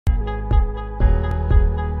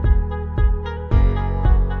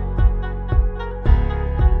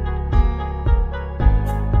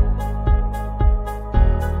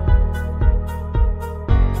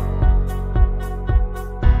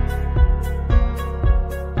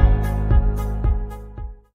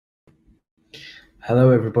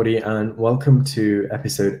Hello, everybody, and welcome to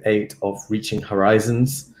episode 8 of Reaching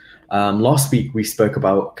Horizons. Last week, we spoke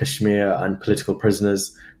about Kashmir and political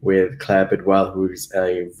prisoners with Claire Bidwell, who is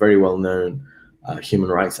a very well-known human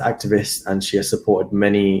rights activist, and she has supported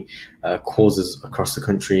many causes across the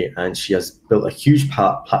country, and she has built a huge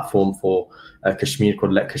platform for Kashmir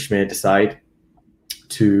called Let Kashmir Decide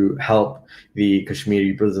to help the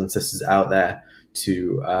Kashmiri brothers and sisters out there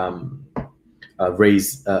to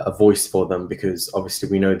raise a voice for them, because obviously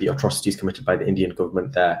we know the atrocities committed by the Indian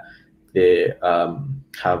government there. They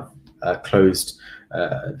have closed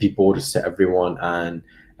the borders to everyone, and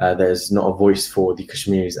there's not a voice for the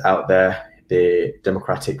Kashmiris out there. Their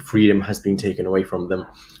democratic freedom has been taken away from them.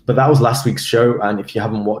 But that was last week's show, and if you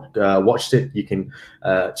haven't watched it, you can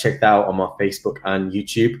check that out on my Facebook and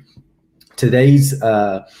YouTube. Today's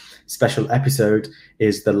special episode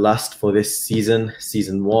is the last for this season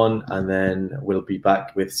 1, and then we'll be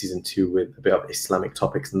back with season 2 with a bit of Islamic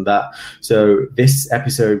topics and that. So this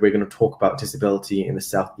episode, we're going to talk about disability in the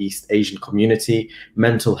Southeast Asian community,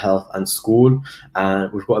 mental health and school. And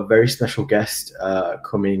we've got a very special guest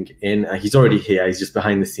coming in. He's already here. He's just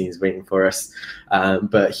behind the scenes waiting for us.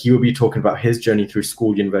 But he will be talking about his journey through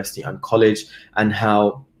school, university and college, and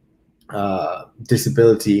how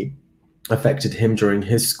disability affected him during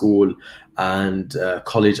his school and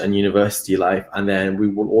college and university life. And then we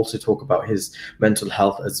will also talk about his mental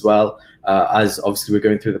health as well, as obviously we're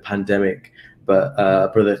going through the pandemic. But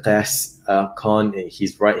Brother Qais Khan,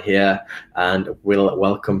 he's right here, and we'll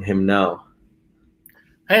welcome him now.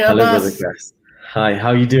 Hey, hello, Abbas. Brother Qais. Hi, how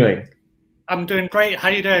are you doing? I'm doing great. How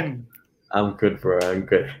you doing? I'm good, bro. I'm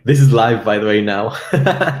good. This is live, by the way, now.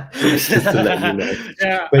 Just to let you know.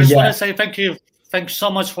 Yeah, but I just want to say thank you. Thanks so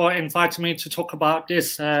much for inviting me to talk about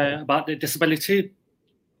this, about the disability.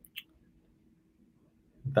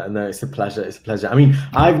 No, it's a pleasure. It's a pleasure. I mean,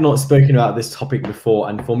 I've not spoken about this topic before,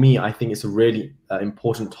 and for me, I think it's a really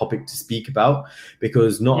important topic to speak about,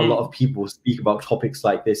 because not a lot of people speak about topics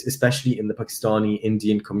like this, especially in the Pakistani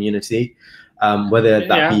Indian community, whether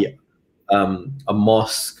that be a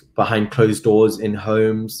mosque, behind closed doors, in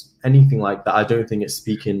homes, anything like that. I don't think it's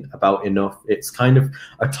speaking about enough. It's kind of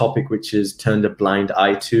a topic which is turned a blind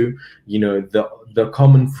eye to. You know, the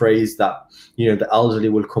common phrase that, you know, the elderly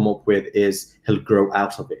will come up with is, he'll grow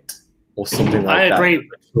out of it, or something like that. I agree.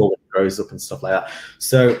 Grows up and stuff like that.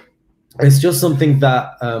 So it's just something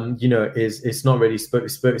that you know, it's not really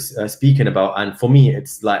speaking about, and for me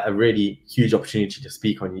it's like a really huge opportunity to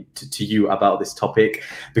speak on to you about this topic,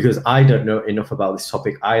 because I don't know enough about this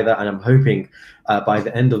topic either, and I'm hoping by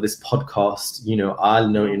the end of this podcast, you know, I'll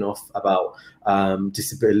know enough about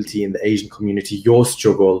disability in the Asian community, your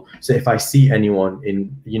struggle, so if I see anyone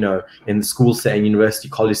in, you know, in the school setting, university,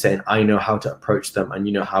 college setting, I know how to approach them, and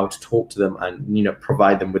you know, how to talk to them, and you know,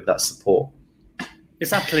 provide them with that support.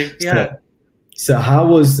 Exactly. Yeah. So how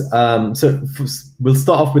was we'll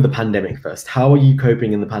start off with the pandemic first. How are you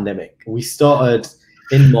coping in the pandemic? We started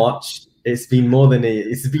in March. It's been nearly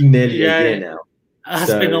a year now. It has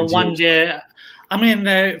been 1 year. I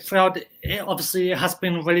mean, throughout it, obviously, it has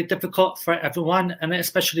been really difficult for everyone, and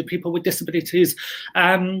especially people with disabilities.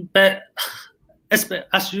 But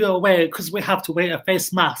as you're aware, because we have to wear a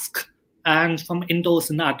face mask, and from indoors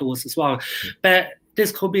and outdoors as well. But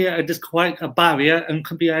this could be quite a barrier, and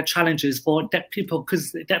could be challenges for deaf people,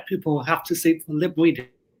 because deaf people have to sit for lip reading.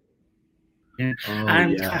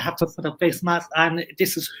 I have to put a face mask, and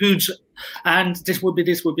this is huge, and this would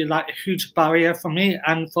be like a huge barrier for me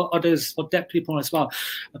and for others, for deaf people as well,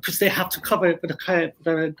 because they have to cover it with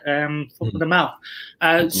the mouth.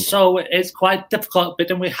 So it's quite difficult, but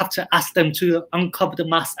then we have to ask them to uncover the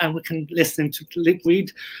mask, and we can listen to lip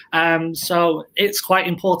read. So it's quite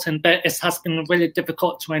important, but it has been really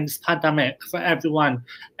difficult during this pandemic for everyone,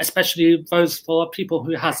 especially for people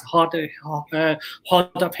who has hard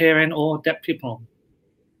of hearing or deaf people.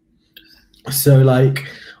 So, like,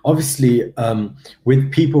 obviously,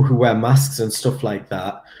 with people who wear masks and stuff like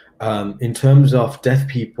that, in terms of deaf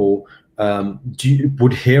people,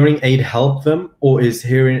 would hearing aid help them, or is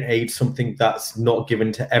hearing aid something that's not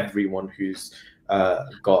given to everyone who's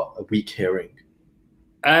got a weak hearing?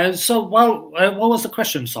 What was the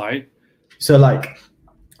question? Sorry. So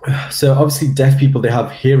obviously, deaf people, they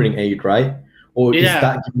have hearing aid, right? Or is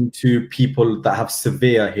that given to people that have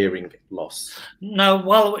severe hearing loss?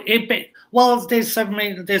 No,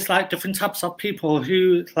 there's like different types of people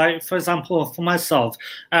who, like, for example, for myself,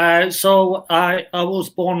 so I was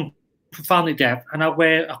born profoundly deaf, and I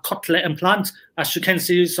wear a cochlear implant, as you can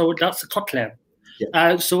see. So that's a cochlear.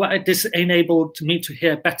 So this enabled me to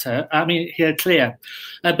hear better. I mean, hear clear.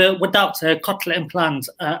 But without a cochlear implant,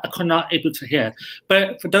 I could not able to hear.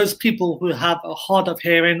 But for those people who have a hard of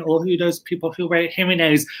hearing, or those people who wear hearing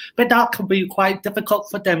aids, but that can be quite difficult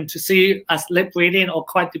for them to see as lip reading, or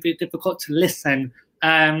quite difficult to listen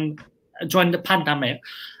during the pandemic.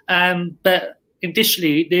 But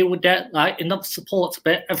initially, they would get like enough support,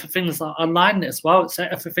 but everything's like online as well. So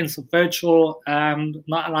everything's virtual,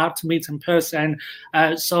 not allowed to meet in person.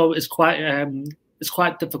 So it's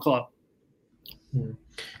quite difficult.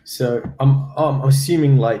 So I'm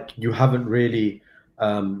assuming like you haven't really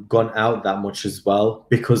gone out that much as well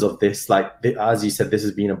because of this. Like as you said, this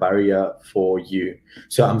has been a barrier for you.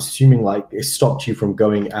 So I'm assuming like it stopped you from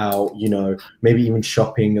going out, you know, maybe even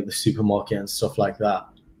shopping at the supermarket and stuff like that.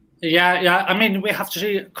 Yeah. I mean, we have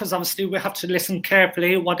to, because obviously we have to listen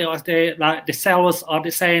carefully what the sales are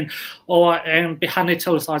saying, or behind the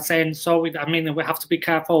tills are saying. So we have to be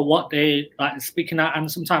careful what they like speaking at.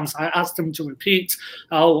 And sometimes I ask them to repeat.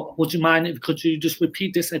 Oh, would you mind? Could you just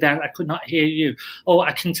repeat this again? I could not hear you. Or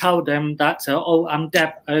I can tell them that I'm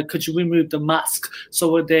deaf. Could you remove the mask?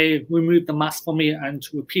 So they remove the mask for me and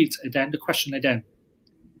to repeat again the question again.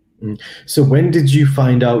 So when did you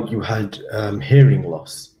find out you had hearing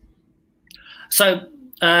loss? So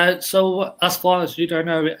as far as you don't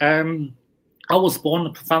know, I was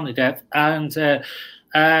born profoundly deaf, and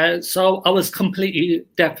so I was completely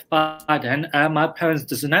deaf by then. My parents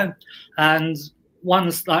doesn't know, and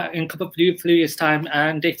once in a couple of years' time,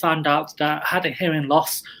 and they found out that I had a hearing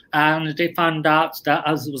loss, and they found out that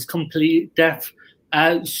I was completely deaf.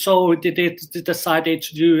 So they decided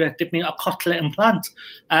to give me a cochlear implant,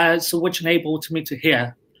 which enabled me to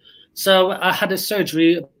hear. So I had a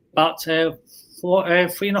surgery about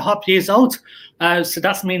 3.5 years old. So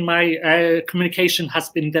that's mean my communication has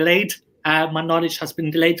been delayed. My knowledge has been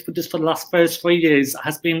delayed for the last first 3 years.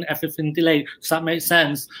 Has been everything delayed. Does that make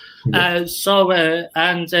sense? Yeah. So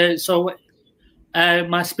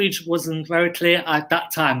my speech wasn't very clear at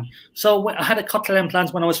that time. So I had a cochlear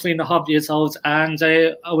implant when I was 3.5 years old, and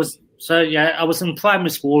I was in primary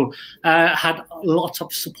school. Had a lot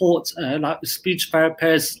of support, like speech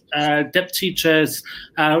therapists, deaf teachers,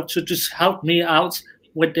 to just help me out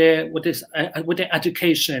with the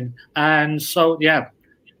education. And so, yeah.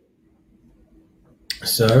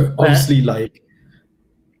 So obviously,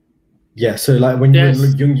 so when you were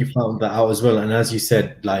young, you found that out as well. And as you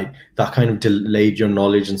said, like that kind of delayed your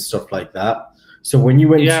knowledge and stuff like that. So when you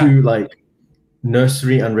went to like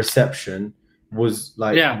nursery and reception, was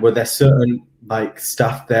like, were there certain like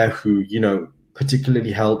staff there who, you know, particularly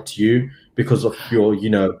helped you because of your, you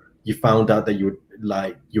know, you found out that you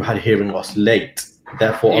had hearing loss late.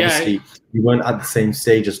 Therefore, obviously, you weren't at the same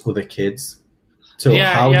stage as other kids. So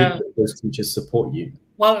how did those teachers support you?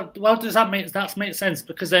 Well, does that make sense?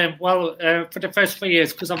 Because for the first 3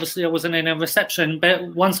 years, because obviously I wasn't in a reception,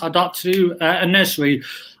 but once I got to a nursery,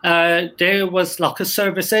 there was like a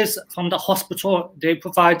services from the hospital. They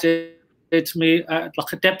provided to me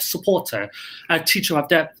like a deaf supporter, a teacher of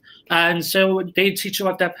deaf. And so the teacher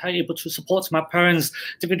of deaf are able to support my parents,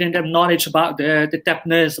 giving them knowledge about the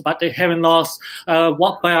deafness, about the hearing loss,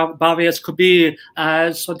 what barriers could be.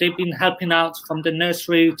 So they've been helping out from the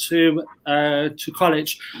nursery to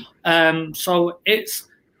college. So it's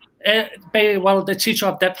the teacher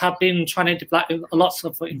of deaf have been trying to develop lots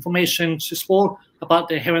of information to school about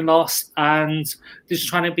the hearing loss, and just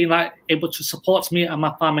trying to be like able to support me and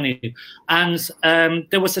my family. And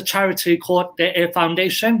there was a charity called the Ear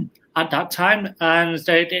Foundation at that time, and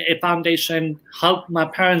the Ear Foundation helped my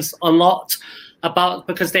parents a lot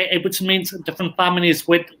because they're able to meet different families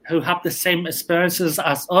who have the same experiences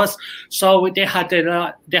as us. So they have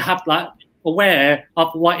like aware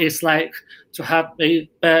of what it's like to have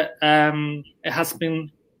but it has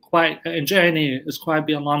been quite a journey. It's quite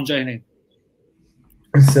been a long journey.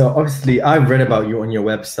 So obviously, I've read about you on your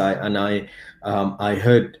website, and I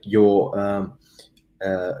heard your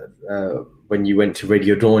when you went to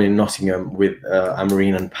Radio Dawn in Nottingham with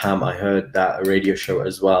Amarine and Pam. I heard that radio show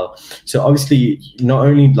as well. So obviously, not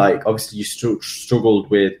only you struggled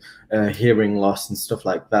with hearing loss and stuff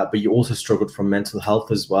like that, but you also struggled from mental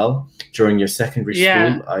health as well during your secondary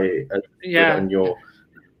school. On your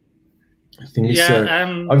thing. So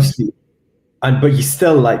obviously. But you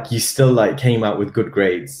still came out with good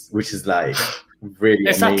grades, which is like really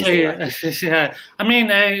Exactly. amazing. Yeah. I mean,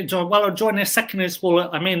 joining secondary school,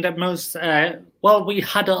 I mean, the most, we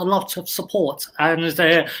had a lot of support, and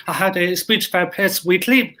I had a speech therapist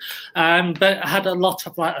weekly, but I had a lot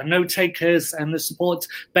of like note takers and the support.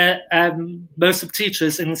 But most of the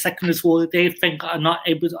teachers in secondary school, they think I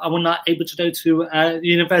will not able to go to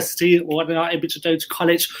university, or I'm not able to go to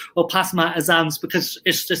college or pass my exams because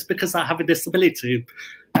it's just because I have a disability.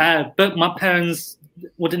 But my parents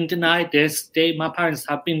wouldn't deny this. My parents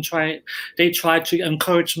have been they tried to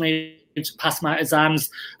encourage me to pass my exams,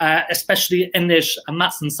 especially English and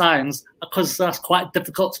maths and science, because that's quite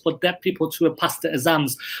difficult for deaf people to pass the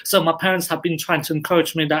exams. So my parents have been trying to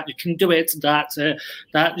encourage me that you can do it, that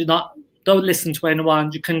you're not, don't listen to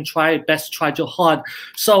anyone, you can try your hard.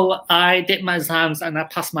 So I did my exams and I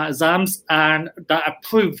passed my exams, and that I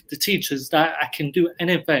proved the teachers that I can do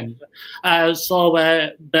anything.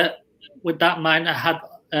 But with that in mind, I had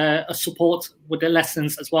a support with the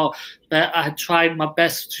lessons as well. But I tried my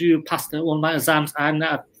best to pass all my exams, and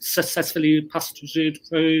I successfully passed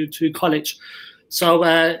through to college. So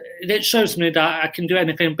it shows me that I can do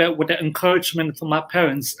anything, but with the encouragement from my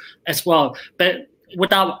parents as well. But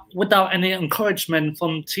without any encouragement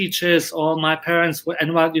from teachers or my parents,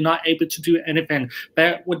 anyone, you're not able to do anything.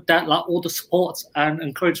 But with that, like all the support and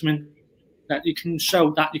encouragement that you can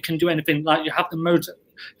show that you can do anything, like you have the motive,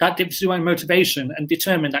 that gives you a motivation and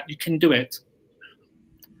determine that you can do it.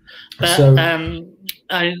 But in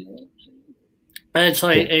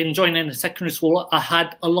joining the secondary school, I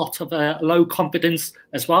had a lot of low confidence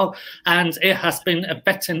as well, and it has been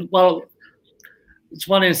affecting. Well,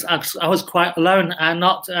 one is I was quite alone and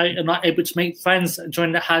not able to make friends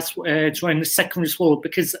during the secondary school,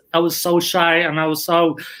 because I was so shy, and I was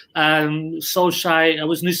so shy. I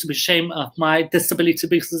was used to be ashamed of my disability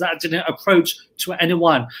because I didn't approach to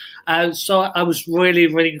anyone. So I was really,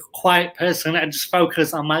 really quiet person and just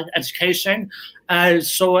focused on my education.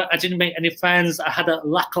 So I didn't make any friends. I had a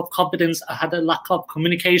lack of confidence. I had a lack of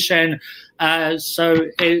communication. So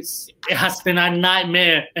it has been a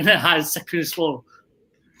nightmare in the high secondary school.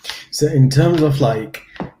 So in terms of like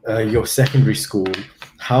your secondary school,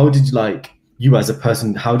 how did you as a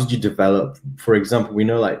person, how did you develop? For example, we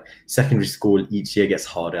know like secondary school each year gets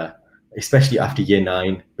harder, especially after year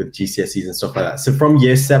 9 with GCSEs and stuff like that. So from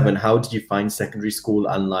year 7, how did you find secondary school,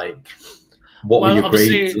 and like what were your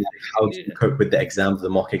grades? Like, how did you cope with the exams, the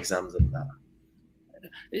mock exams and that?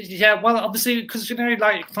 Yeah, well, obviously, because,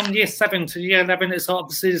 like from year 7 to year 11, it's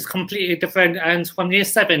completely different. And from year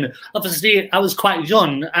 7, obviously, I was quite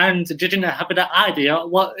young and didn't have an idea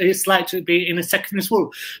what it's like to be in a secondary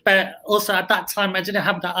school. But also at that time, I didn't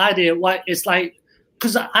have the idea what it's like,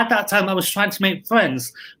 because at that time I was trying to make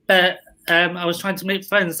friends. But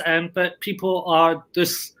but people are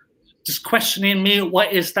just questioning me.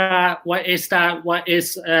 What is that? What is that?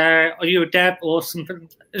 Are you a deaf or something?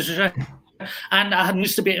 And I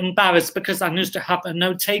used to be embarrassed because I used to have a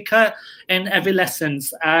note taker in every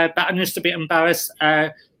lessons. But I used to be embarrassed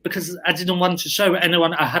because I didn't want to show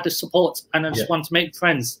anyone I had the support, and I just want to make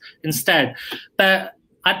friends instead. But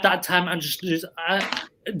at that time, I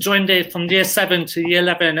joined it from year 7 to year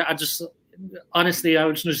 11. Honestly, I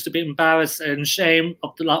was used to be embarrassed and ashamed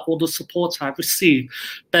of all the support I've received.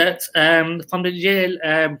 But from the year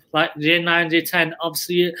year 9, year 10,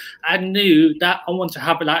 obviously I knew that I want to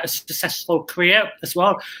have a successful career as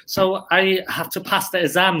well. So I have to pass the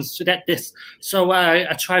exams to get this. So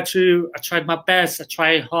I tried my best. I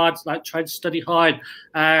tried hard, tried to study hard.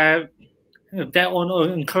 Their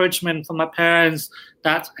own encouragement from my parents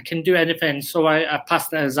that I can do anything. So I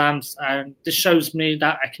passed the exams, and this shows me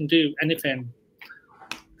that I can do anything.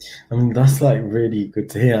 I mean, that's really good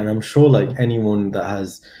to hear. And I'm sure anyone that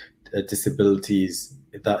has disabilities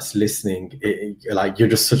that's listening, you're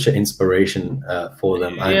just such an inspiration for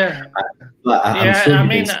them. And,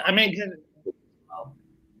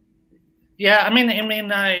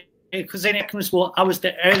 because in secondary school, I was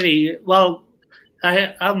the early,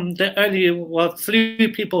 I'm the only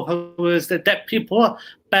few people who was the deaf people,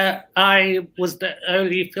 but I was the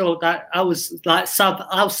only feel that I was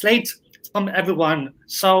isolated from everyone.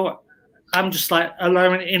 So I'm just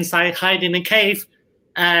alone inside, hiding in a cave,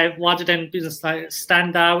 rather than just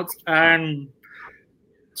stand out and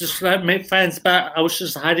just make friends. But I was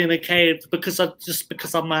just hiding in a cave because of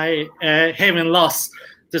my hearing loss.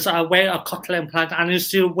 I wear a cochlear implant, and I used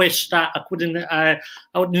to wish that I couldn't. I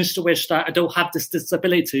used to wish that I don't have this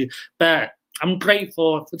disability, but I'm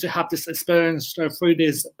grateful to have this experience through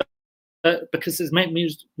this, because it's made me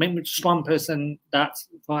a strong person that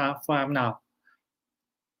I am now.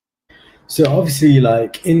 So obviously,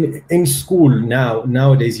 in school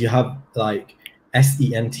nowadays, you have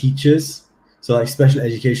SEN teachers. So like special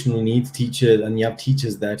educational needs teachers, and you have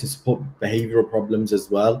teachers there to support behavioral problems as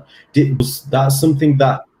well. Was that something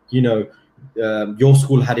that your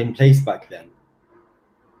school had in place back then?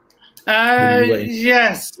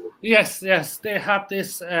 Yes. They have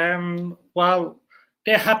this.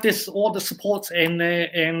 They have this all the support in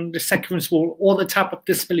the secondary school, all the type of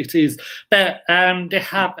disabilities. But they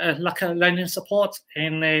have like a learning support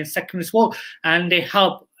in the secondary school, and they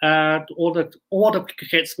help all the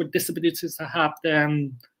kids with disabilities to have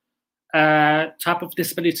the type of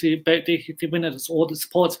disability, but they win us all the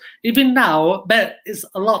support. Even now, but it's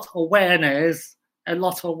a lot of awareness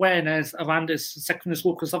around this secondary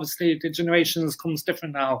school, because obviously the generations comes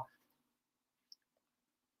different now.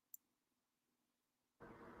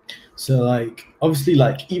 So like obviously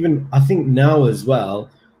like even I think now as well,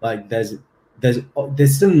 like there's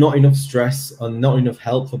still not enough stress and not enough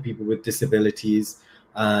help for people with disabilities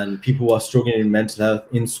and people who are struggling in mental health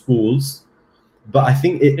in schools. But I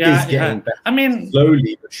think it is getting better. I mean,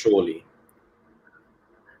 slowly but surely.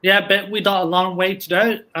 Yeah, but we got a long way to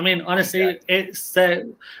go. I mean, honestly, it's. I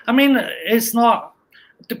mean, it's not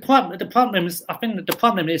the problem. The problem is, I think the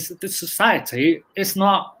problem is the society is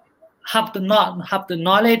not have the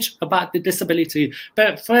knowledge about the disability.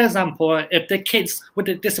 But for example, if the kids with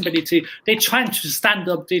the disability, they're trying to stand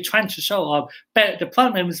up, they're trying to show up. But the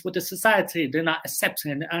problem is with the society, they're not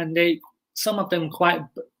accepting, and some of them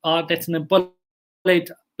are getting bullied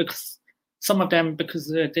because. Some of them because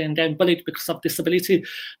they're bullied because of disability,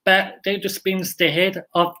 but they're just being scared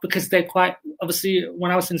of because they're quite obviously. When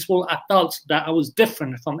I was in school, I felt that I was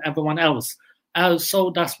different from everyone else, so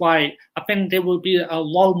that's why I think there will be a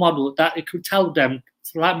role model that it could tell them,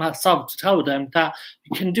 like myself, to tell them that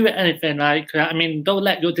you can do anything. Like I mean, don't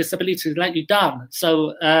let your disability let you down.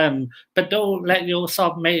 So, but don't let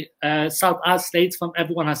yourself make self-isolate from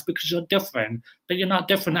everyone else because you're different. But you're not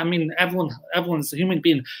different. I mean, everyone's a human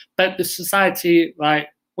being. But the society, like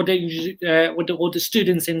with all the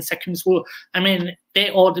students in secondary school, I mean, they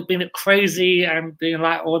all been crazy and being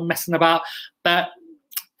like all messing about. But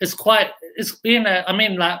it's been I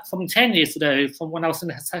mean, like from 10 years ago, from when I was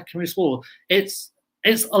in secondary school, it's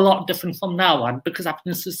a lot different from now on because I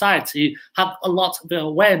think society have a lot of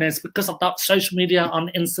awareness because of that social media on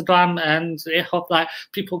Instagram, and they hope like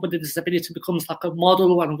people with a disability becomes like a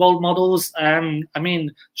model and role models. I mean,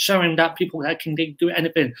 showing that people that can do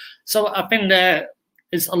anything. So I think there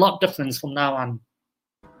is a lot difference from now on.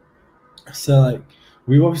 So like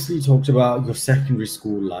we've obviously talked about your secondary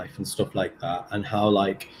school life and stuff like that, and how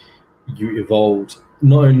like you evolved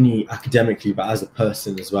not only academically but as a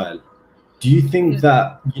person as well. Do you think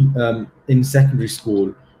that in secondary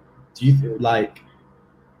school,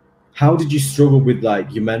 how did you struggle with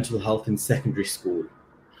like your mental health in secondary school?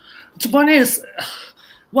 To be honest,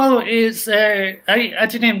 well, I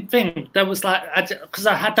didn't think there was like because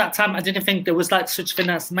I had that time I didn't think there was like such thing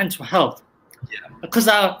as mental health. Yeah. Because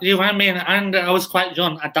you know what I mean, and I was quite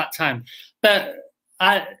young at that time, but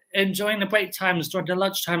during the break times, during the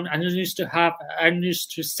lunchtime, I used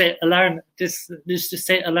to sit alone. Used to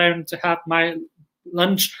sit alone to have my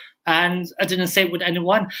lunch, and I didn't sit with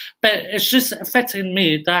anyone. But it's just affecting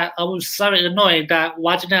me that I was so annoyed that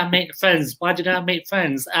why didn't I make friends? Why didn't I make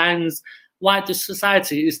friends? And why the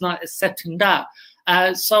society is not accepting that?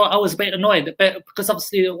 So I was a bit annoyed, but because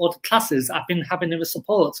obviously all the classes I've been having the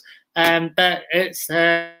support, but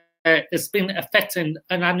it's been affecting,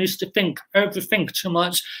 and I used to overthink too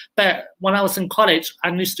much. But when I was in college, I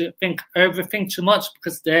used to overthink too much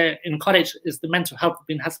because in college is the mental health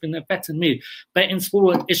has been affecting me. But in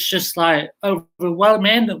school, it's just like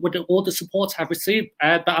overwhelming with all the support I've received.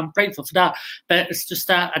 But I'm grateful for that. But it's just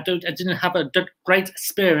that I didn't have a great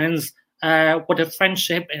experience with a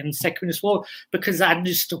friendship in secondary school because I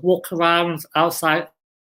used to walk around outside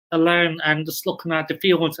alone and just looking at the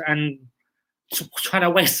fields and trying to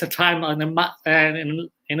waste the time on in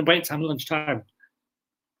the break time, lunchtime.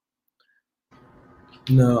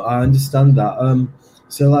 No, I understand that.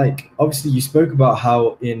 So like obviously you spoke about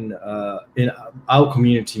how in our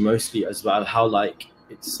community mostly as well, how like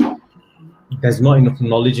there's not enough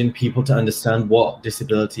knowledge in people to understand what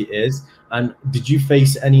disability is. And did you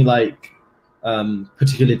face any like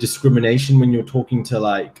particular discrimination when you're talking to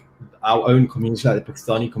like our own community, like the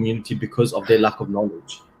Pakistani community, because of their lack of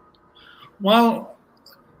knowledge? Well,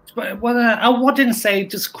 I wouldn't say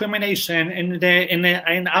discrimination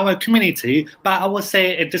in our community, but I would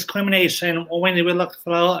say a discrimination when we look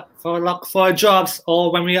for jobs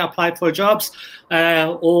or when we apply for jobs,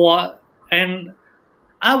 and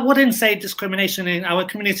I wouldn't say discrimination in our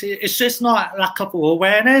community. It's just not lack of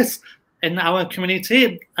awareness. in our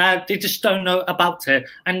community, they just don't know about it,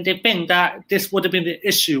 and they think that this would have been the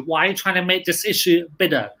issue. Why are you trying to make this issue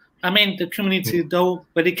bigger? I mean, the community don't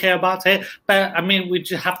really care about it, but I mean, we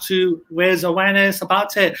just have to raise awareness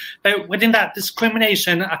about it. But within that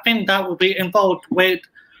discrimination, I think that will be involved with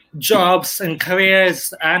jobs and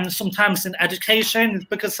careers, and sometimes in education,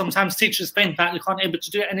 because sometimes teachers think that you can't able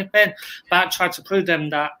to do anything, but try to prove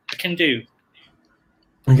them that they can do.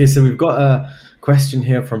 Okay, so we've got a question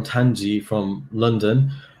here from Tanji from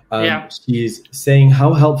London. She's saying,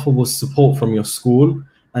 how helpful was support from your school?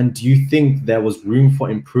 And do you think there was room for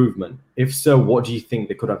improvement? If so, what do you think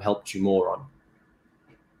they could have helped you more on?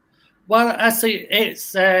 Well, I see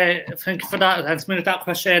it's, thank you for that, answering that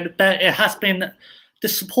question. But it has been, the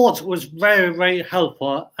support was very, very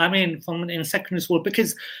helpful. I mean, from in secondary school,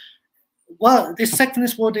 because, well, this secondary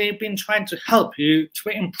school, they've been trying to help you to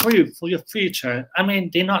improve for your future. I mean,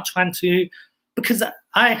 they're not trying to, because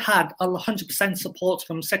I had 100% support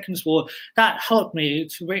from secondary school that helped me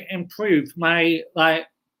to improve my, my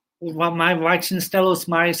writing skills,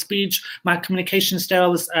 my speech, my communication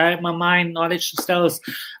skills, my mind knowledge skills.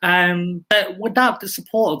 But without the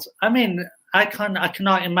support, I mean, I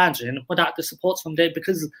cannot imagine without the support from there,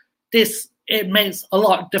 because it makes a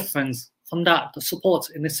lot of difference from that, the support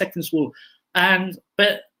in the secondary school.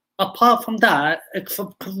 But apart from that,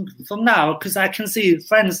 from now, because I can see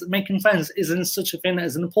making friends isn't such a thing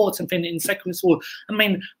as an important thing in secondary school. I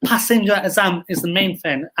mean, passing your exam is the main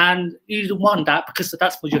thing, and you want that because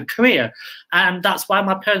that's for your career, and that's why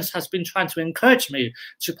my parents has been trying to encourage me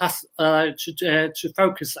to pass, to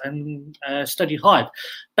focus and study hard.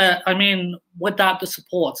 But I mean, without the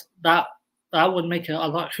support, that would make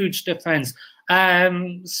a huge difference.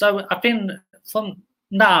 So I think from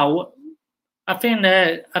now, I think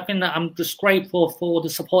that I'm just grateful for the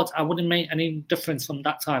support. I wouldn't make any difference from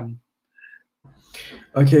that time.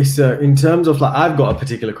 Okay, so in terms of I've got a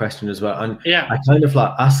particular question as well, and I kind of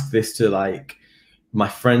ask this to my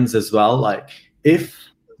friends as well. If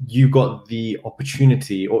you got the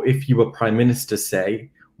opportunity, or if you were Prime Minister, say,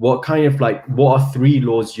 what kind of what are 3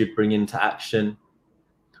 laws you'd bring into action,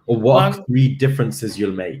 or what are 3 differences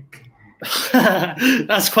you'll make?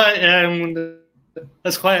 That's quite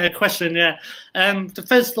a question, yeah. The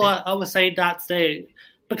first law, I would say that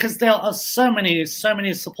because there are so many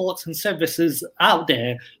supports and services out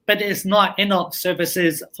there, but there's not enough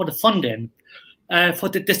services for the funding for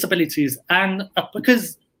the disabilities, and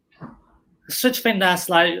because such thing that's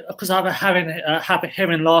because I have a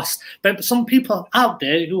hearing loss, but some people out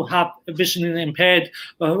there who have vision impaired,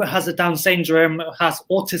 or who has a Down syndrome, has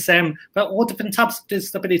autism, but all different types of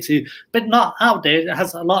disability, but not out there. It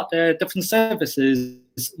has a lot of different services,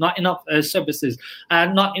 not enough services,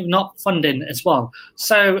 and not enough funding as well.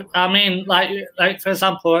 So I mean, for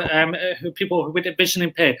example, people with a vision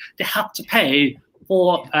impaired, they have to pay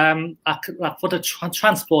for the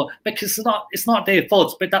transport, because it's not their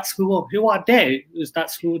fault, but that's who are there,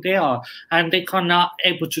 that's who they are, and they cannot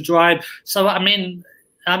able to drive. So I mean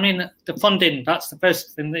the funding, that's the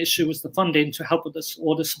first thing. The issue is the funding to help with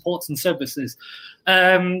all the supports and services.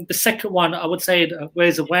 The second one, I would say,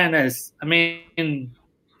 raise awareness. I mean,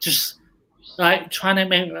 just trying to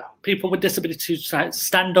make people with disabilities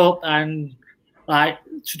stand up and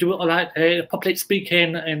to do public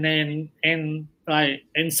speaking, and then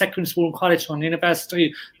in secondary school and college or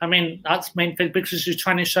university. I mean, that's main thing, because you're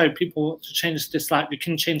trying to show people to change this, you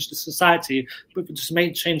can change the society, but just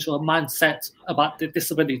change your mindset about the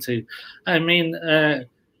disability. I mean,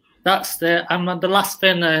 that's the last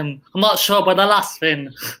thing. I'm not sure about the last thing.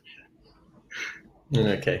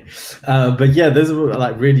 Okay, but yeah, those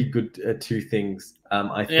are really good 2 things.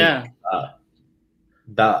 I think.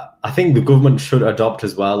 That I think the government should adopt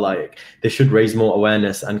as well. They should raise more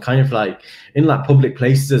awareness, and kind of in public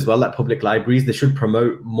places as well, public libraries, they should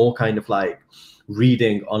promote more kind of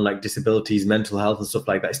reading on disabilities, mental health and stuff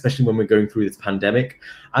like that, especially when we're going through this pandemic.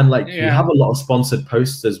 And we have a lot of sponsored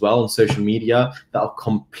posts as well on social media that are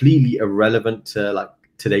completely irrelevant to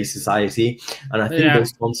today's society. And I think those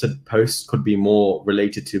sponsored posts could be more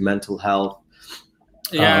related to mental health,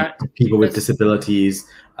 people with disabilities,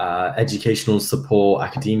 educational support,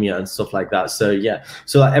 academia and stuff like that. So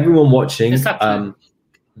everyone watching,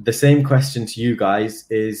 the same question to you guys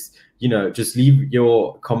is, just leave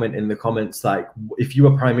your comment in the comments, if you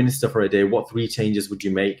were Prime Minister for a day, what 3 changes would you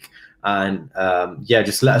make? And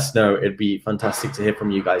just let us know. It'd be fantastic to hear from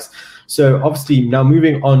you guys. So obviously now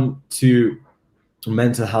moving on to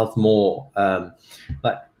mental health more,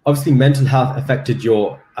 obviously mental health affected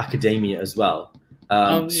your academia as well.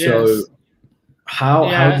 How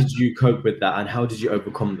did you cope with that, and how did you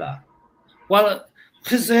overcome that? Well,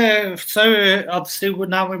 Because obviously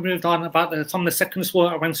now we moved on from the secondary school.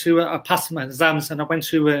 I went to passed my exams and I went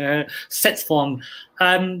to sixth form.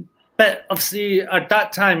 But obviously at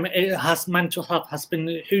that time, mental health has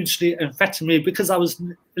been hugely affecting me because I was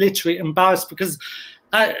literally embarrassed because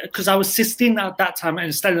I was 16 at that time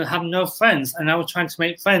and still have no friends, and I was trying to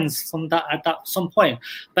make friends from that at that some point.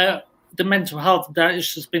 But the mental health that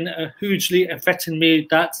has just been hugely affecting me.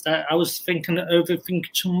 That I was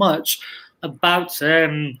overthinking too much about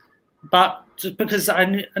just because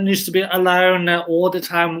I used to be alone all the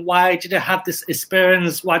time. Why did I have this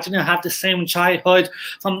experience? Why didn't I have the same childhood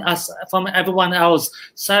from everyone else?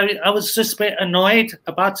 So I was just a bit annoyed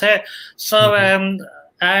about it. So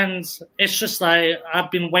and it's just like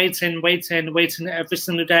I've been waiting every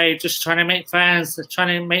single day, just trying to make friends,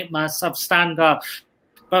 trying to make myself stand up.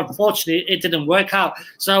 But unfortunately, it didn't work out.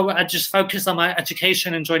 So I just focused on my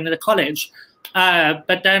education and joined the college.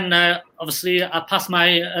 But then, obviously, I passed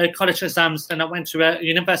my college exams, then I went to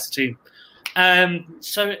university.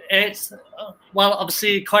 So it's,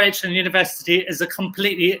 obviously, college and university is a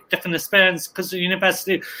completely different experience because the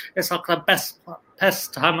university is like the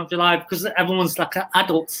best time of your life because everyone's like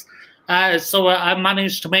adults. So I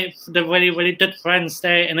managed to make the really, really good friends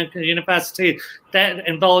there in a university. They're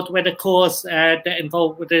involved with the course, they're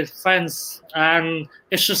involved with their friends, and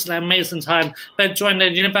it's just an amazing time. But during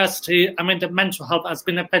the university, the mental health has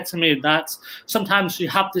been affecting me that sometimes you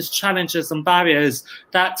have these challenges and barriers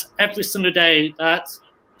that every single day that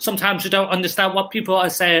sometimes you don't understand what people are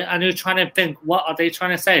saying and you're trying to think, what are they trying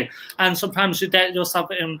to say? And sometimes you get yourself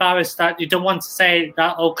embarrassed that you don't want to say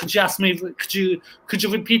that, or could you ask me, could you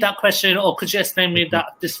repeat that question, or could you explain me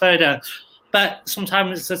this further? But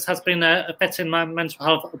sometimes this has been affecting my mental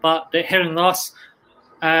health about the hearing loss.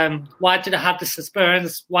 Why did I have this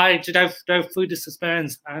experience? Why did I go through this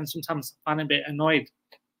experience? And sometimes I find a bit annoyed.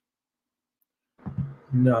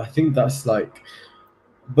 No, I think that's but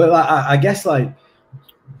I guess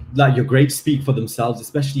your grades speak for themselves,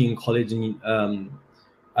 especially in college and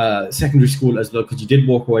secondary school as well, because you did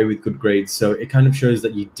walk away with good grades. So it kind of shows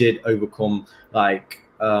that you did overcome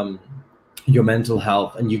your mental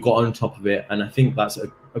health and you got on top of it. And I think that's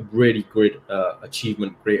a really great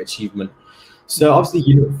achievement. So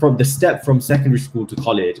obviously, from the step from secondary school to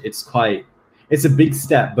college, it's a big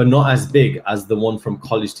step, but not as big as the one from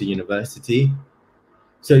college to university.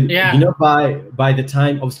 So, by the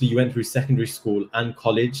time, obviously, you went through secondary school and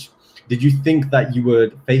college, did you think that you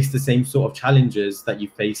would face the same sort of challenges that you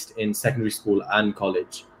faced in secondary school and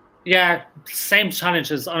college? Yeah, same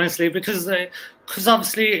challenges, honestly, because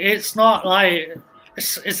obviously it's not like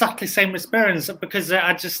it's exactly the same experience because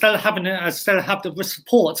I still have the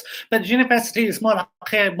support. But university is more like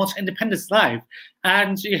a much independent life,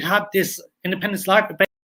 and you have this independent life.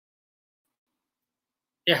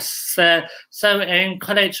 Yes, so in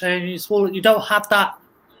college and school, you don't have that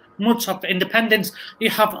much of independence.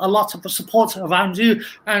 You have a lot of support around you,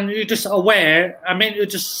 and you're just aware. You're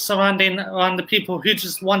just surrounding around the people who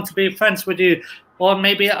just want to be friends with you. Or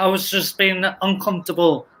maybe I was just being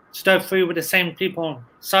uncomfortable to go through with the same people.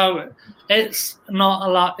 So it's not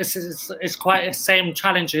a lot. It's quite the same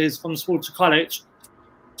challenges from school to college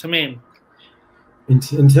to me. In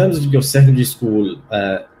terms of your secondary school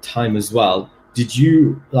time as well, did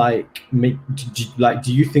you do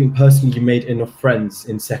you think personally you made enough friends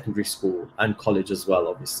in secondary school and college as well,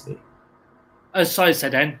 obviously? Sorry, say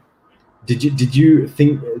then. Did you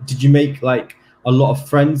make a lot of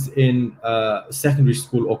friends in secondary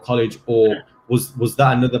school or college, or was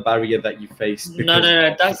that another barrier that you faced?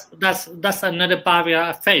 No, that's another barrier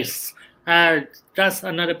I faced. That's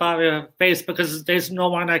another barrier faced because there's no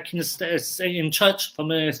one I can stay in church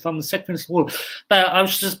from secondary school. But I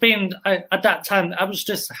was just at that time, I was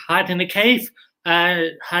just hiding in a cave,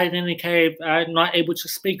 not able to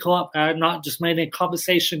speak up, not just making a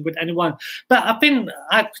conversation with anyone. But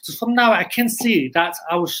from now I can see that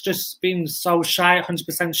I was just being so shy,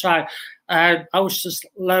 100% shy. I was just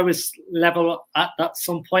lowest level at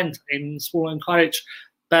some point in school and college.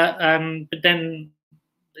 But then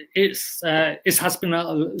it's been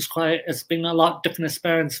a lot different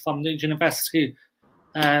experience from the university.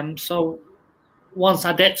 So once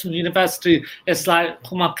I get to university, it's like,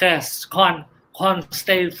 come on, can't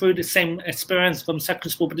stay through the same experience from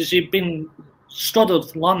secondary school because you've been struggled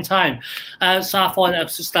for a long time. So I thought I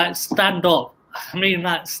was just stand up.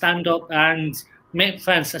 Stand up and make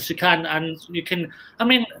friends as you can, and you can.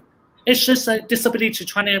 It's just a disability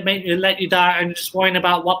trying to let you down and just worrying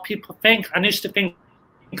about what people think. I used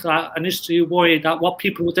to worry that what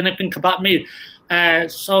people were going to think about me.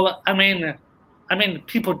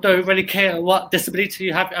 People don't really care what disability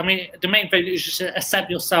you have. The main thing is just accept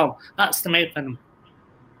yourself. That's the main thing.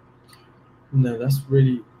 No, that's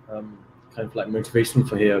really kind of like motivational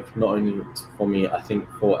for here, not only for me, I think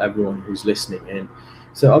for everyone who's listening in.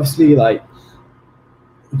 So obviously, like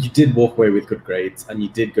you did walk away with good grades, and you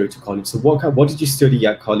did go to college. So what did you study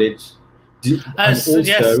at college? And So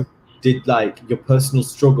yes. also, did like your personal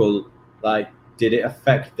struggle, like did it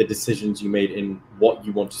affect the decisions you made in what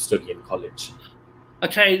you want to study in college?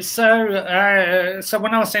 Okay, so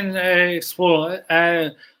when I was in school,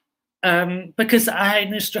 because I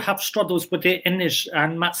used to have struggles with the English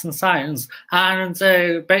and maths and science, and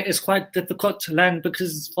but it's quite difficult to learn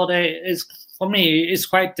because for me it's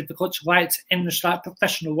quite difficult to write English like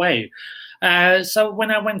professional way. So when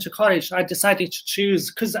I went to college, I decided to choose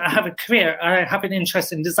because I have a career, I have an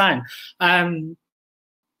interest in design. Um,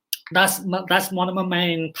 that's one of my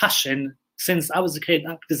main passion since I was a kid,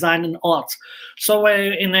 like design and art. So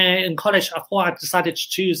in college, I decided to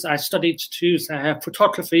choose. I studied to choose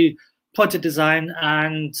photography, project design,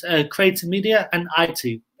 and creative media and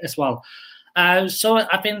IT as well. So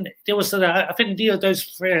I think those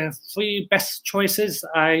three best choices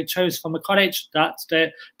I chose from a college.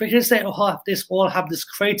 Because they all have this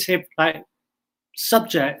creative like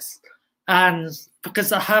subjects, and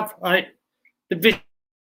because I have like the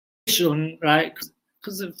vision, right?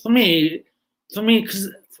 Because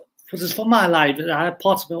because for my life, I had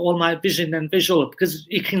part of it, all my vision and visual, because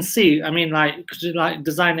you can see, I mean, like, because you like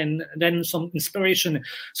design and then some inspiration.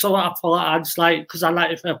 So I thought I just like, because I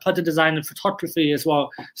like product design and photography as well.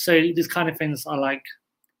 So these kind of things I like.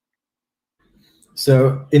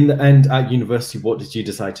 So in the end, at university, what did you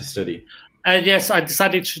decide to study? Yes, I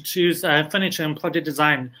decided to choose furniture and product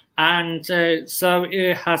design, and so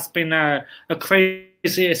it has been a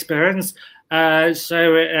crazy experience. I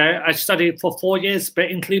studied for 4 years,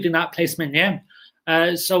 but including that placement year.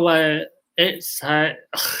 It's I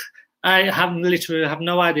have literally have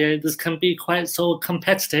no idea. This can be quite so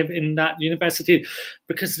competitive in that university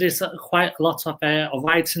because there's quite a lot of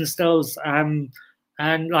writing skills.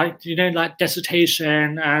 And like like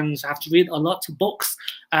dissertation, and have to read a lot of books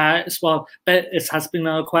as well. But it has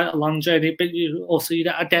been quite a long journey. But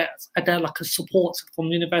I get like a support from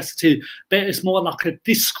the university, but it's more like a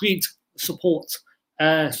discreet support.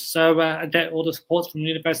 I get all the support from the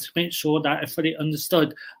university to make sure that I fully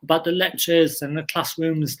understood about the lectures and the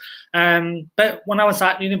classrooms. But when I was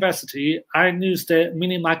at university, I used the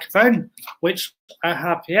mini microphone, which I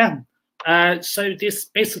have here. So this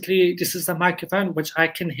is a microphone which I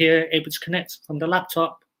can hear, able to connect from the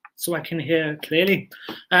laptop, so I can hear clearly.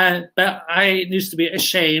 But I used to be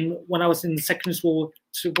ashamed when I was in secondary school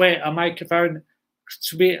to wear a microphone.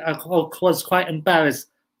 I was quite embarrassed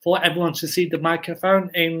for everyone to see the microphone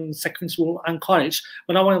in secondary school and college.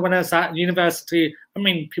 When I was at university, I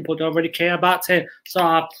mean, people don't really care about it. So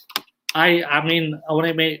I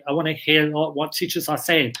want to hear what teachers are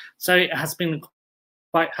saying. So it has been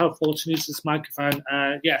quite helpful to use this microphone.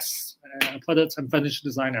 Yes, product and furniture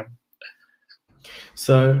designer.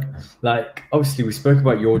 So, like, obviously, we spoke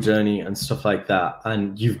about your journey and stuff like that,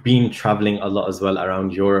 and you've been traveling a lot as well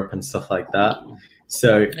around Europe and stuff like that.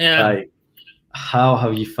 So, yeah. Like, how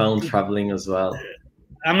have you found traveling as well?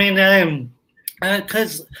 I mean,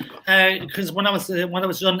 because when I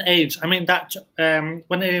was young age, I mean that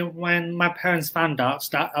when my parents found out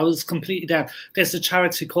that I was completely deaf, there's a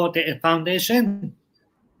charity called the Foundation,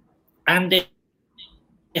 and they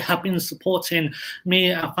have been supporting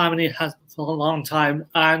me and family for a long time.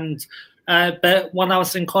 And but when I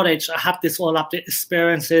was in college, I had this all up the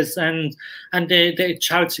experiences, and the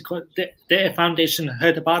charity, the foundation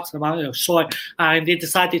heard about it, sure, and they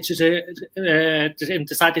decided to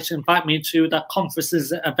invite me to the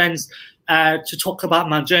conferences, events, to talk about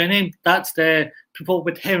my journey. That's the people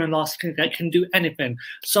with hearing loss can do anything.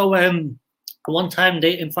 So one time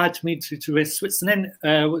they invited me to Switzerland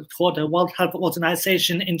for the World Health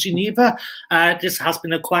Organization in Geneva. This has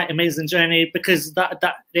been a quite amazing journey because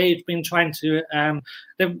that they've been trying to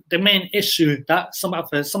the main issue that some of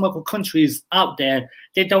the countries out there,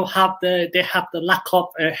 they have the lack of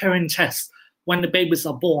hearing tests when the babies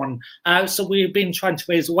are born. So we've been trying to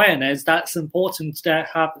raise awareness that's important to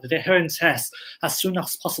have the hearing test as soon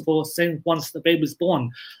as possible once the baby's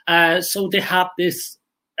born. So they have this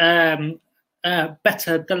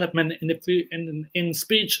better development in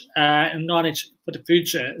speech and knowledge for the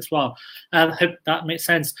future as well. I hope that makes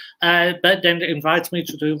sense. But then they invited me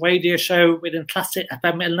to do a radio show within Classic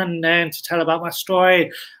FM in London to tell about my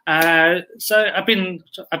story. So I've been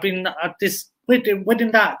at this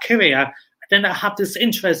within that career. Then I have this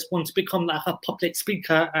interest want to become like a public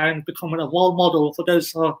speaker and become a role model for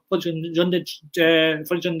those for younger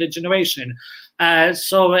generation.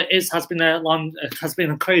 So it has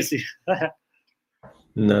been crazy.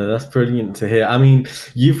 No, that's brilliant to hear. I mean,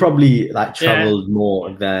 you've probably like Yeah, traveled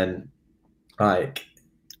more than like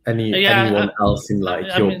yeah. anyone else in like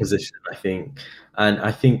I your mean, position, I think. And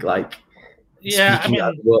I think like yeah. I speaking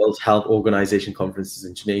at mean, World Health Organization conferences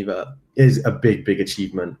in Geneva is a big, big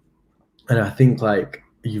achievement. And I think like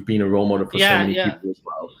you've been a role model for so yeah, many yeah. people as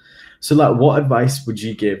well. So like what advice would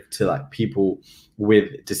you give to like people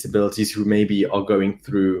with disabilities who maybe are going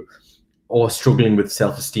through or struggling with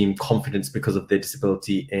self-esteem, confidence because of their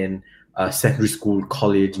disability in secondary school,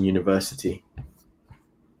 college, and university?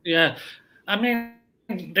 Yeah, I mean,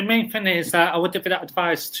 the main thing is that I would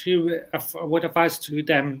advise to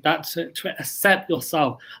them that to accept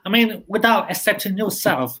yourself. I mean, without accepting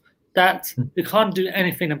yourself, that you can't do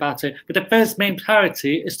anything about it. But the first main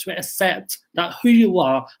priority is to accept that who you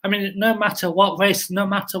are. I mean, no matter what race, no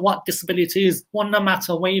matter what disabilities, or no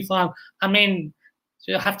matter where you're from. I mean,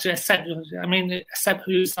 you have to accept. I mean, accept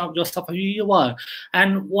yourself, who you are.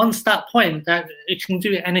 And once that point, that you can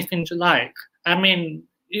do anything you like. I mean,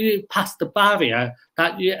 you pass the barrier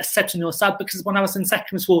that you're accepting yourself. Because when I was in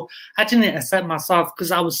secondary school, I didn't accept myself because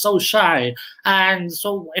I was so shy. And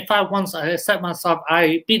so if I accept myself,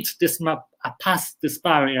 I passed this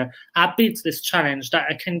barrier, I beat this challenge that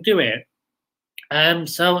I can do it.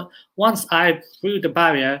 So once I through the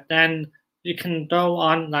barrier, then you can go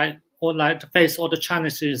on like to face all the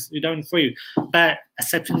challenges you're going through. But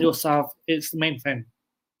accepting yourself is the main thing.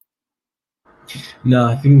 No,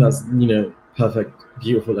 I think that's, perfect,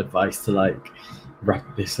 beautiful advice to like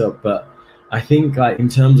wrap this up. But I think like in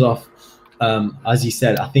terms of, as you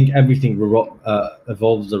said, I think everything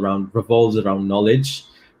revolves around knowledge,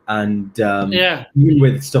 and Yeah, even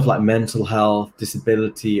with stuff like mental health,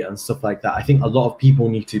 disability, and stuff like that. I think a lot of people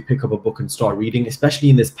need to pick up a book and start reading, especially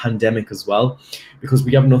in this pandemic as well, because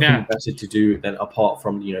we have nothing yeah, better to do than apart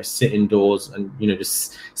from sit indoors and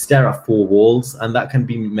just stare at four walls, and that can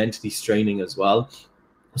be mentally straining as well.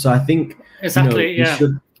 So I think exactly. we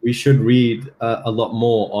Yeah. should read a lot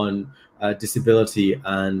more on disability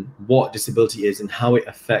and what disability is and how it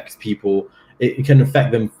affects people. It can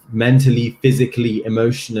affect them mentally, physically,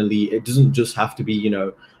 emotionally. It doesn't just have to be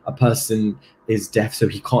a person is deaf so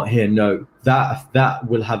he can't hear. No, that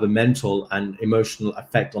will have a mental and emotional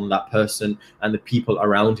effect on that person and the people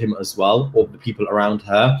around him as well, or the people around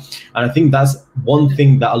her. And I think that's one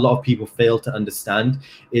thing that a lot of people fail to understand,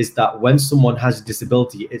 is that when someone has a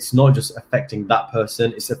disability, it's not just affecting that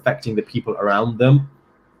person, it's affecting the people around them.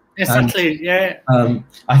 And Exactly. Yeah.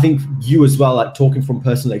 I think you as well, like talking from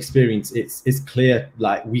personal experience, it's clear,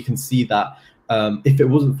 like we can see that if it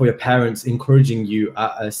wasn't for your parents encouraging you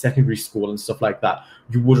at a secondary school and stuff like that,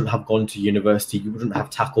 you wouldn't have gone to university, you wouldn't have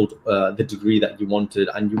tackled the degree that you wanted,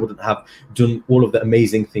 and you wouldn't have done all of the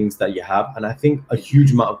amazing things that you have. And I think a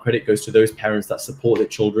huge amount of credit goes to those parents that support their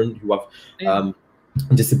children who have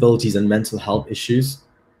disabilities and mental health issues.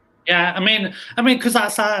 Yeah, because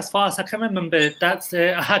that's as far as I can remember. That's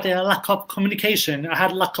I had a lack of communication. I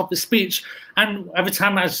had a lack of the speech, and every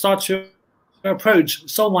time I start to approach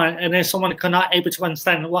someone, and then someone could not able to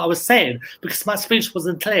understand what I was saying because my speech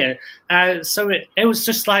wasn't clear. So it was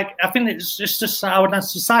just like, I think it's just our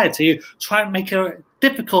society trying to make it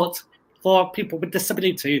difficult for people with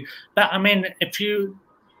disability. But I mean, if you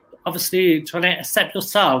obviously trying to accept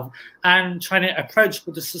yourself and trying to approach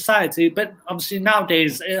with the society. But obviously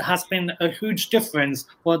nowadays it has been a huge difference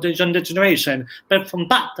for the younger generation. But from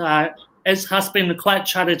that, it has been quite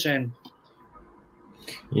challenging.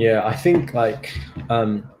 Yeah, I think like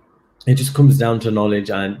it just comes down to knowledge,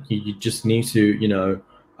 and you just need to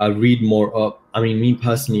read more up. I mean, me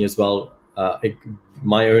personally as well,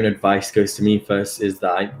 my own advice goes to me first, is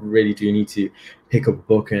that I really do need to pick up a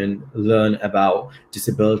book and learn about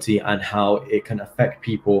disability and how it can affect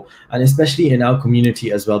people, and especially in our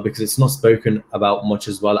community as well, because it's not spoken about much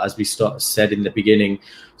as well, as we said in the beginning.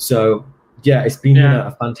 So yeah, it's been Yeah.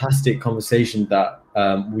 a fantastic conversation that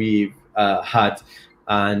we've had,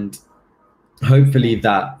 and hopefully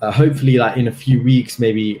like in a few weeks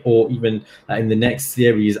maybe, or even in the next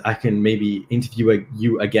series, I can maybe interview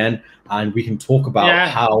you again, and we can talk about Yeah.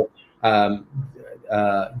 how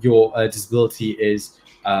your disability is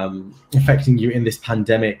affecting you in this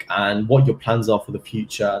pandemic, and what your plans are for the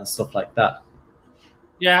future and stuff like that.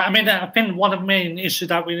 Yeah, I think one of the main issues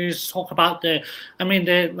that we need to talk about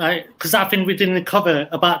because I think we didn't cover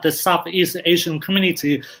about the Southeast Asian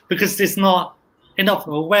community because there's not enough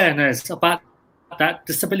awareness about that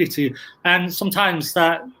disability, and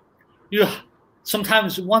you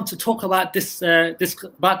sometimes you want to talk about this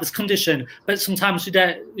condition, but sometimes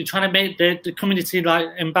you're trying to make the community like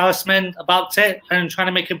embarrassment about it and trying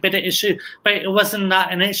to make a bigger issue, but it wasn't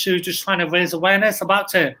that an issue, just trying to raise awareness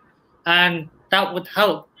about it. And that would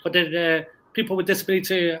help for the people with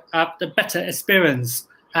disability to have the better experience,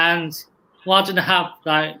 and rather than have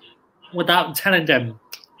like without telling them.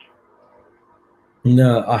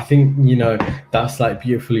 No, I think, that's like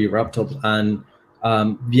beautifully wrapped up. And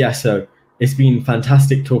so it's been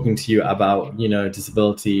fantastic talking to you about,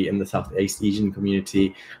 disability in the Southeast Asian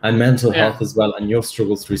community and mental health as well, and your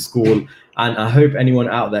struggles through school. And I hope anyone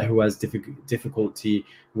out there who has difficulty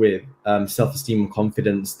with self-esteem and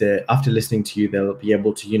confidence, that after listening to you, they'll be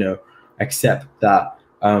able to, accept that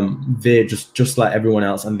they're just like everyone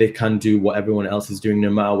else, and they can do what everyone else is doing, no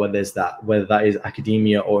matter whether that is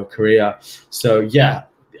academia or a career. So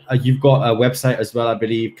you've got a website as well, I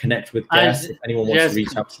believe, Connect with Guests, if anyone wants to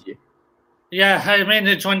reach out to you. Yeah, I mean,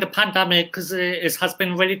 during the pandemic, because it has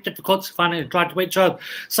been really difficult to find a graduate job.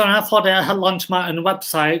 So I thought I launched my own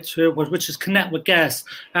website, which is Connect with Guests,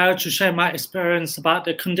 to share my experience about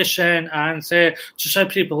the condition and to show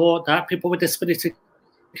people that people with disability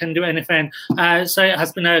can do anything. So it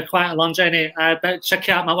has been quite a long journey. But check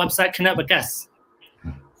out my website, Connect with Guests.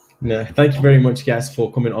 No, thank you very much, Guest,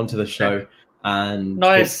 for coming onto the show. And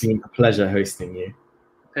It's been a pleasure hosting you.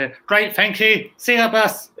 Great, thank you. See you,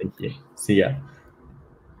 Abbas. Thank you. See ya.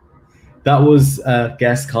 That was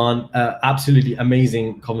Guest Khan. Absolutely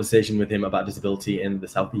amazing conversation with him about disability in the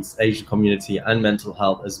Southeast Asian community and mental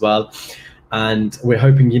health as well. And we're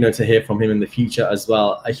hoping, to hear from him in the future as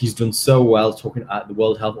well. He's done so well talking at the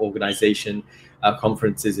World Health Organization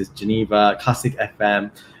conferences in Geneva, Classic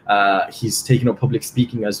FM. He's taken up public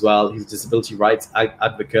speaking as well. He's a disability rights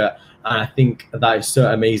advocate. And I think that is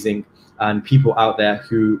so amazing. And people out there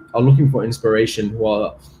who are looking for inspiration,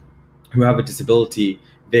 who have a disability,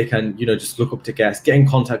 they can, just look up to Guest, get in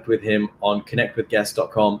contact with him on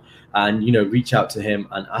connectwithguest.com and, reach out to him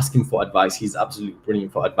and ask him for advice. He's absolutely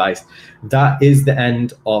brilliant for advice. That is the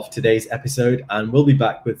end of today's episode, and we'll be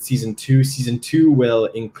back with season 2. Season 2 will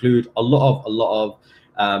include a lot of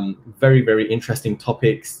very, very interesting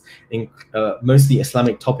topics, mostly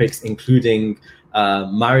Islamic topics, including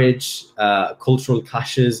marriage, cultural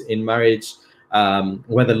clashes in marriage,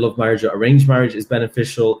 whether love marriage or arranged marriage is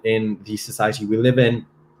beneficial in the society we live in.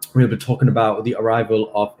 We'll be talking about the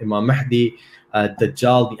arrival of Imam Mahdi,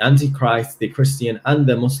 Dajjal, the Antichrist, the Christian and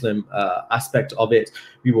the Muslim aspect of it.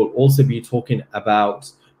 We will also be talking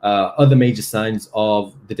about other major signs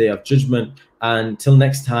of the Day of Judgment. And till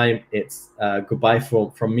next time, it's goodbye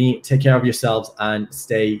from me. Take care of yourselves and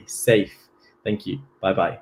stay safe. Thank you. Bye-bye.